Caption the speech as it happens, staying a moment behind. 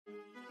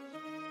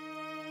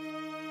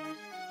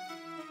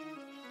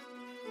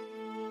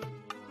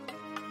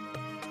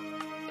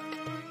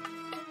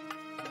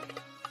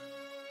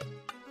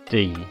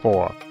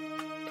D4,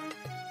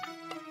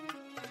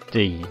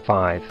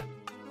 D5,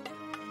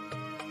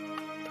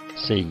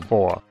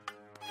 C4,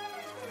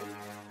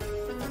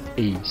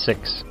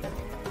 E6,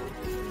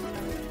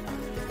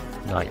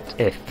 knight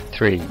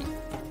F3,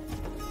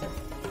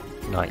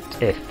 knight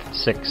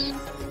F6,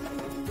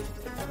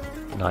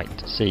 knight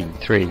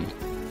C3,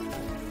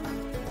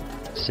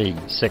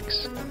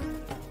 C6,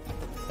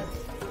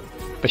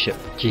 bishop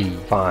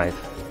G5,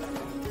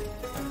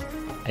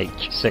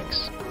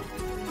 H6,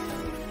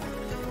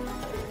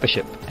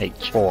 bishop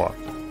H4,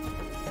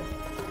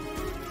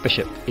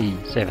 bishop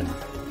E7,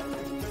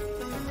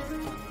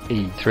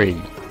 E3,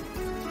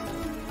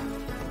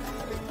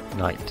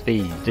 knight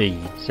B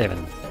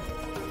D7,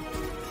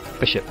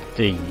 bishop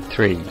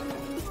D3,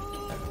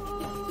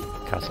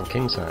 castle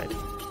kingside,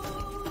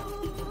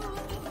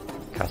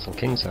 castle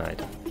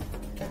kingside,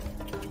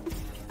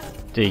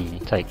 D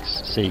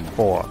takes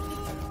C4,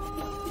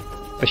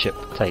 bishop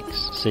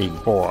takes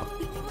C4,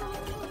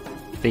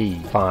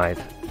 B5,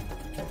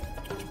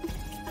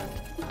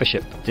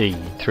 bishop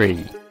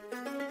D3,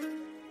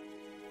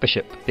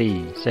 bishop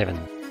B7,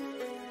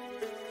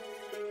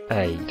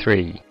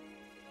 A3,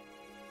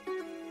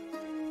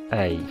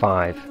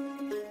 A5,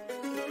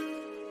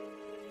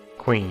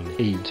 queen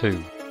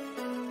E2,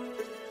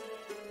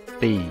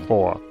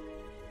 B4,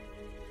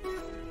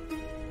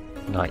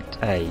 knight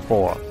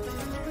A4,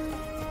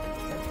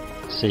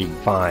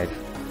 C5,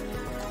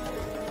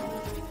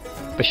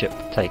 bishop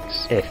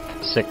takes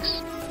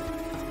F6,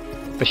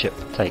 bishop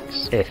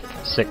takes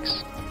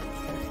F6,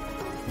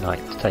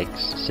 knight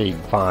takes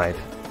C5,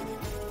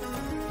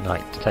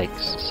 knight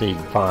takes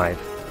C5,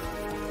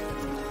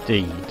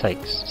 D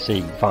takes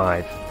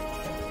C5,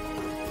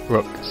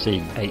 rook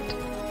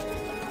C8,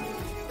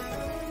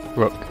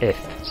 rook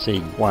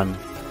FC1,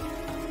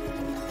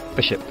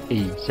 bishop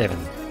E7,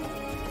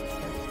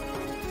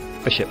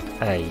 bishop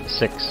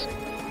A6,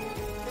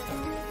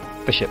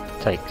 bishop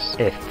takes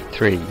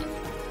F3,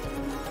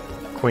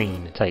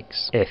 queen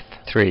takes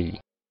F3,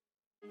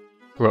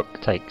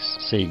 rook takes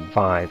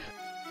C5,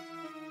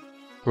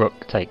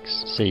 rook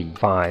takes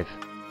C5,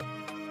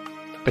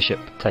 bishop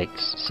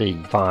takes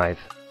C5,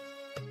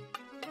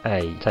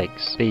 A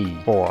takes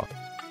B4,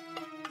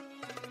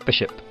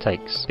 bishop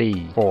takes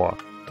B4,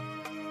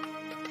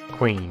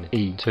 queen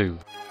E2,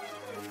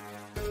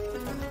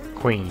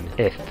 queen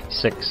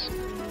F6,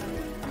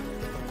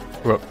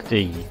 rook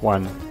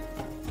D1,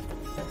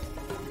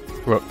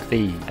 rook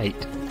B8,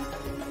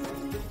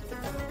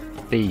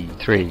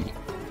 B3,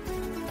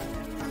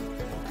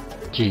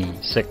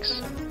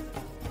 G6,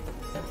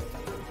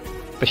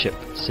 bishop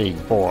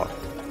C4,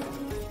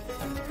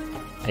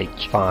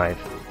 H5,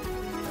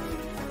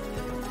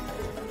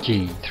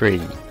 G3,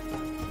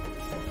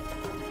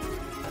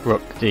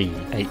 rook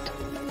D8,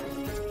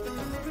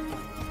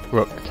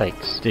 rook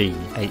takes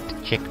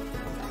D8 check,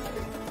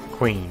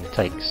 queen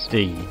takes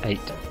D8,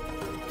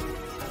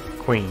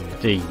 queen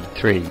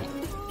D3,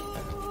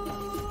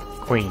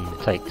 queen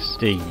takes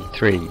D3,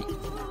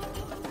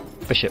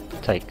 bishop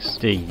takes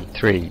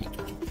D3,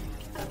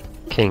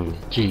 king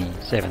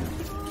G7,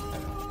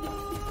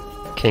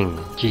 king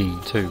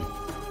G2,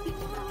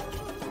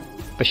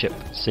 bishop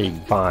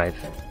C5,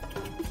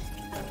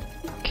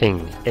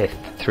 king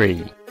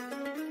F3,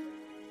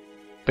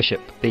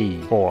 bishop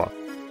B4,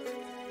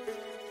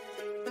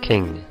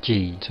 king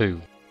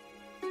G2,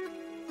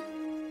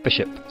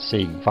 bishop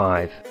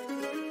C5,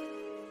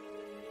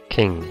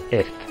 king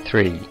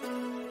F3,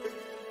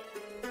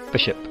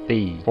 bishop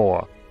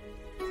B4,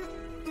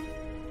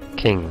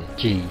 king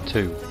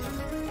G2.